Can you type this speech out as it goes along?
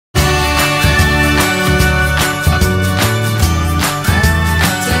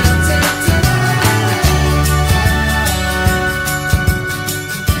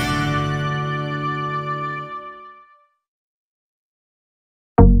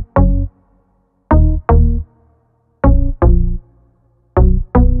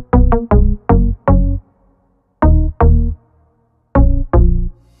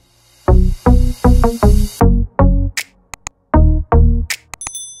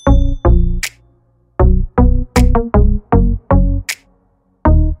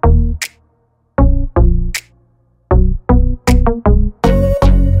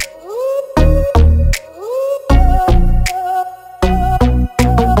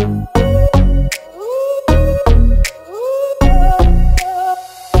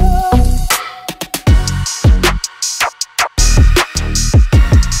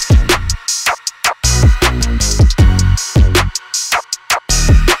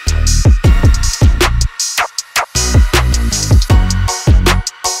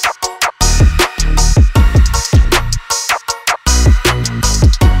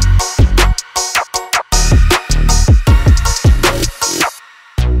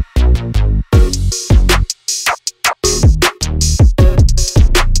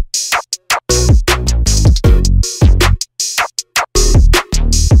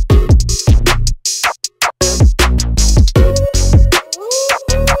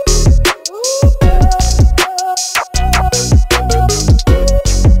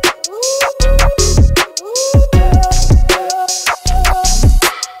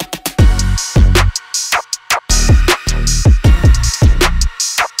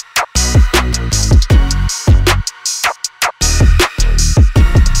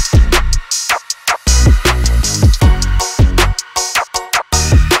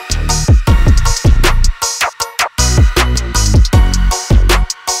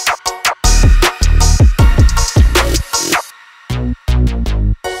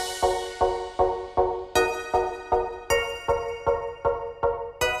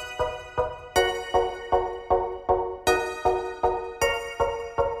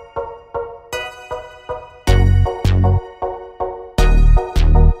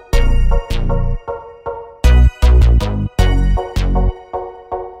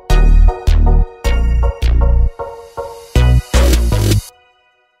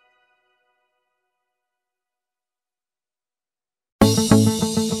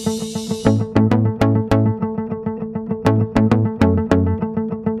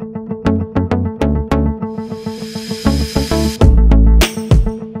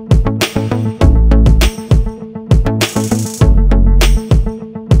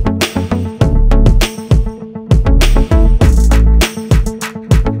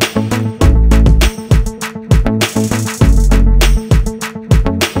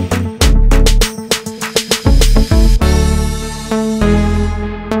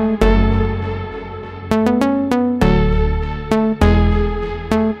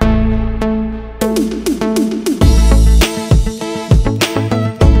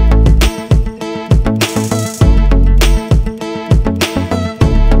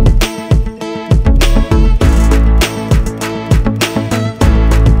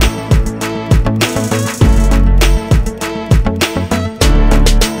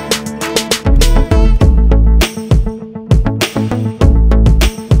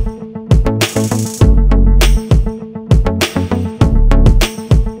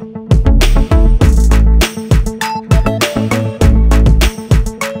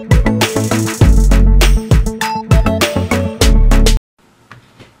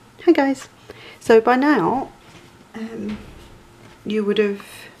guys. So by now you would have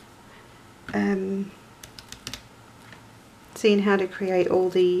seen how to create all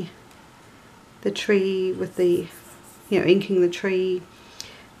the tree with the, you know, inking the tree.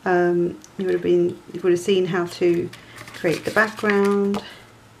 You would have seen how to create the background,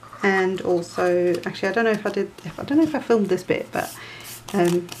 and also, actually I don't know if I filmed this bit, but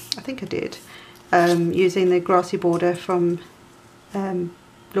I think I did, using the grassy border from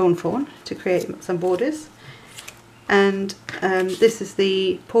Fawn to create some borders. And this is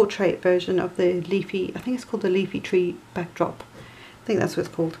the portrait version of the Leafy, I think it's called the Leafy tree backdrop. I think that's what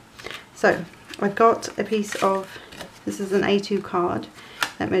it's called. So I've got a piece of, this is an A2 card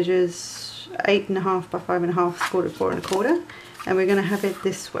that measures 8.5 by 5.5, scored at 4 1/4, and we're going to have it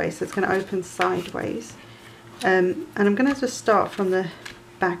this way, so it's going to open sideways. And I'm going to just start from the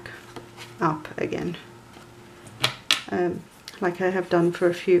back up again, like I have done for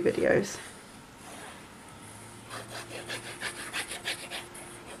a few videos.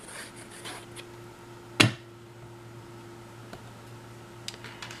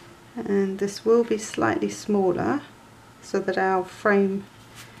 And this will be slightly smaller so that our frame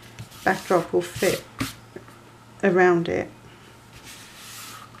backdrop will fit around it.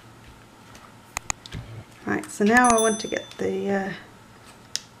 Right, so now I want to get the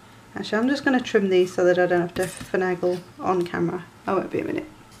actually I'm just going to trim these so that I don't have to finagle on camera. I won't be a minute.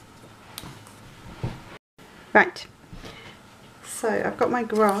 Right, so I've got my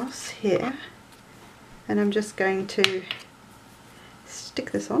grass here, and I'm just going to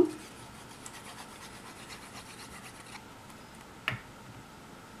stick this on.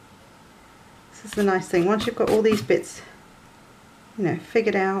 This is the nice thing, once you've got all these bits, you know,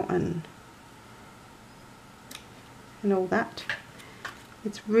 figured out and all that,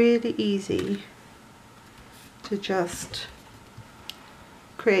 it's really easy to just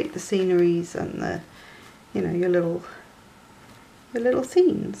create the sceneries and the, you know, your little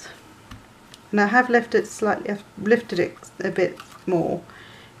scenes. And I have left it slightly, I've lifted it a bit more.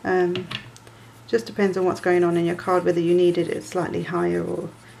 Just depends on what's going on in your card, whether you needed it slightly higher, or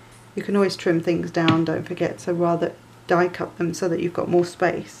you can always trim things down, don't forget, so rather die cut them so that you've got more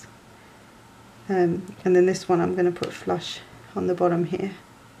space. And then this one I'm going to put flush on the bottom here.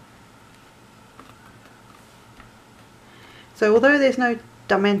 So although there's no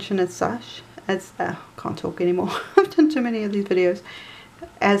dimension as such, can't talk anymore, I've done too many of these videos,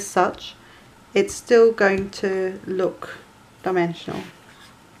 as such, it's still going to look dimensional.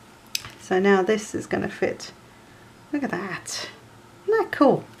 So now this is going to fit. Look at that. Isn't that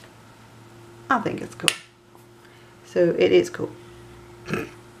cool? I think it's cool. So it is cool.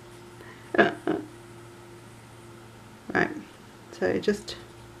 Right, so just,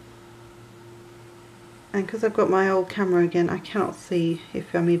 and because I've got my old camera again, I cannot see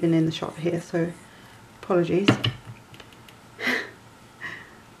if I'm even in the shot here, so apologies. So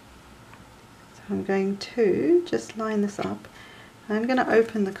I'm going to just line this up. I'm going to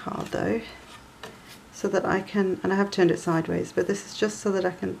open the card though, so that I can, and I have turned it sideways, but this is just so that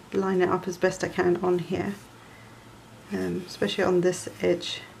I can line it up as best I can on here, especially on this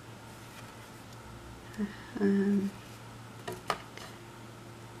edge. It's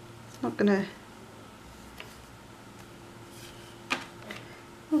not gonna,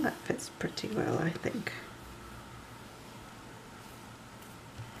 well, that fits pretty well, I think.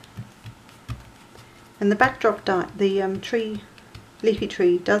 And the backdrop the tree, leafy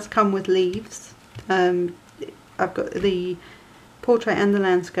tree, does come with leaves. I've got the portrait and the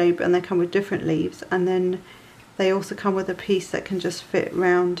landscape, and they come with different leaves, and then they also come with a piece that can just fit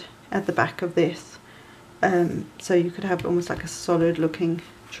round at the back of this. So you could have almost like a solid looking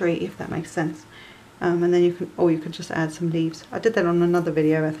tree, if that makes sense. And then you can, or you could just add some leaves. I did that on another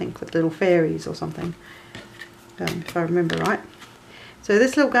video, I think, with little fairies or something, if I remember right. So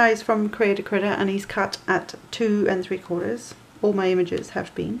this little guy is from Creator Critter, and he's cut at 2 3/4. All my images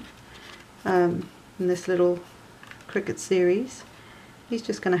have been in this little Cricut series. He's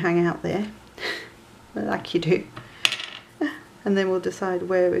just going to hang out there like you do, and then we'll decide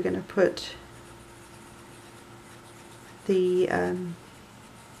where we're going to put the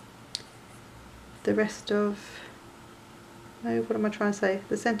rest of, no, what am I trying to say,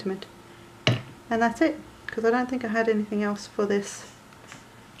 the sentiment. And that's it, because I don't think I had anything else for this.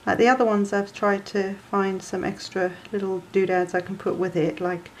 Like the other ones, I've tried to find some extra little doodads I can put with it,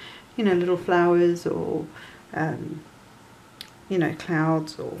 like, you know, little flowers, or you know,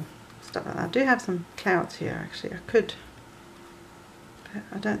 clouds or stuff like that. I do have some clouds here actually, I could, but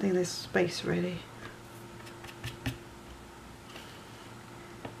I don't think there's space really.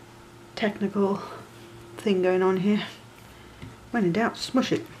 Technical thing going on here. When in doubt,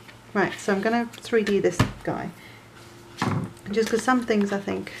 smush it. Right, so I'm going to 3D this guy, just because some things I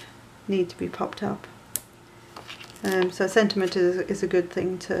think need to be popped up. So sentiment is a good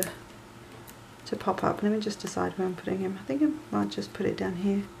thing to pop up. Let me just decide where I'm putting him. I think I might just put it down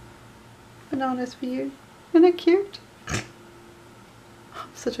here. Bananas for you. Isn't that cute? I'm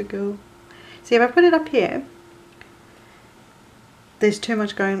such a girl. See, if I put it up here, there's too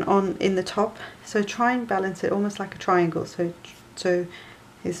much going on in the top, so try and balance it almost like a triangle. So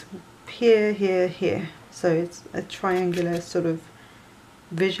it's here, here, here. So it's a triangular sort of,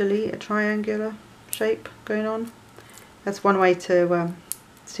 visually a triangular shape going on. That's one way to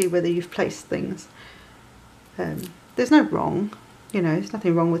see whether you've placed things. There's no wrong, you know, there's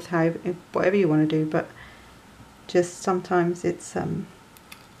nothing wrong with whatever you want to do, but just sometimes it's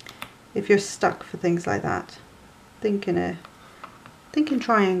if you're stuck for things like that, think in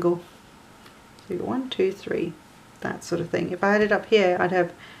triangle. So 1, 2, 3, that sort of thing. If I had it up here, I'd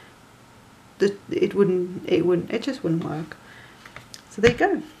have it just wouldn't work. So there you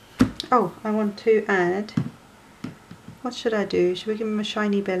go. Oh, I want to add, what should I do? Should we give him a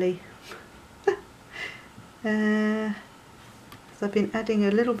shiny belly? So I've been adding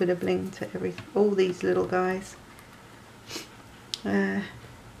a little bit of bling to all these little guys. Should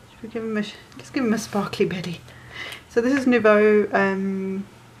we give him let's give him a sparkly belly. So this is Nuvo,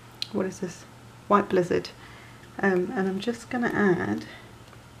 what is this? White Blizzard. And I'm just going to add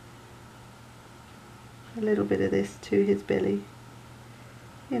a little bit of this to his belly,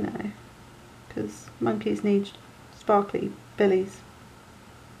 you know, because monkeys need sparkly bellies.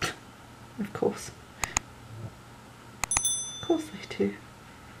 Of course they do.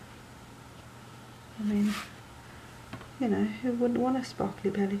 I mean, you know, who wouldn't want a sparkly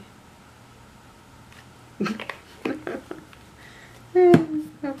belly?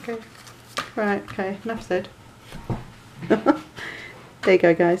 Okay, right, okay, enough said. There you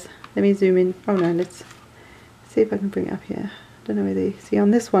go, guys. Let me zoom in. Oh no, let's see if I can bring it up here. I don't know whether you see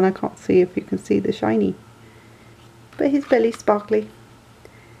on this one. I can't see if you can see the shiny, but his belly's sparkly.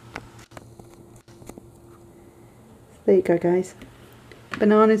 There you go, guys.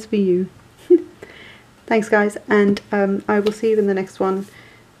 Bananas for you. Thanks, guys, and I will see you in the next one.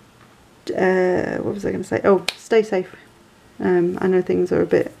 What was I going to say? Oh, stay safe. I know things are a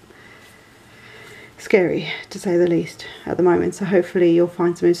bit scary, to say the least, at the moment, so hopefully you'll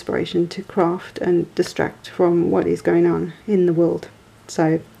find some inspiration to craft and distract from what is going on in the world.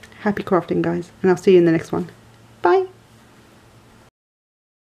 So happy crafting, guys, and I'll see you in the next one. Bye.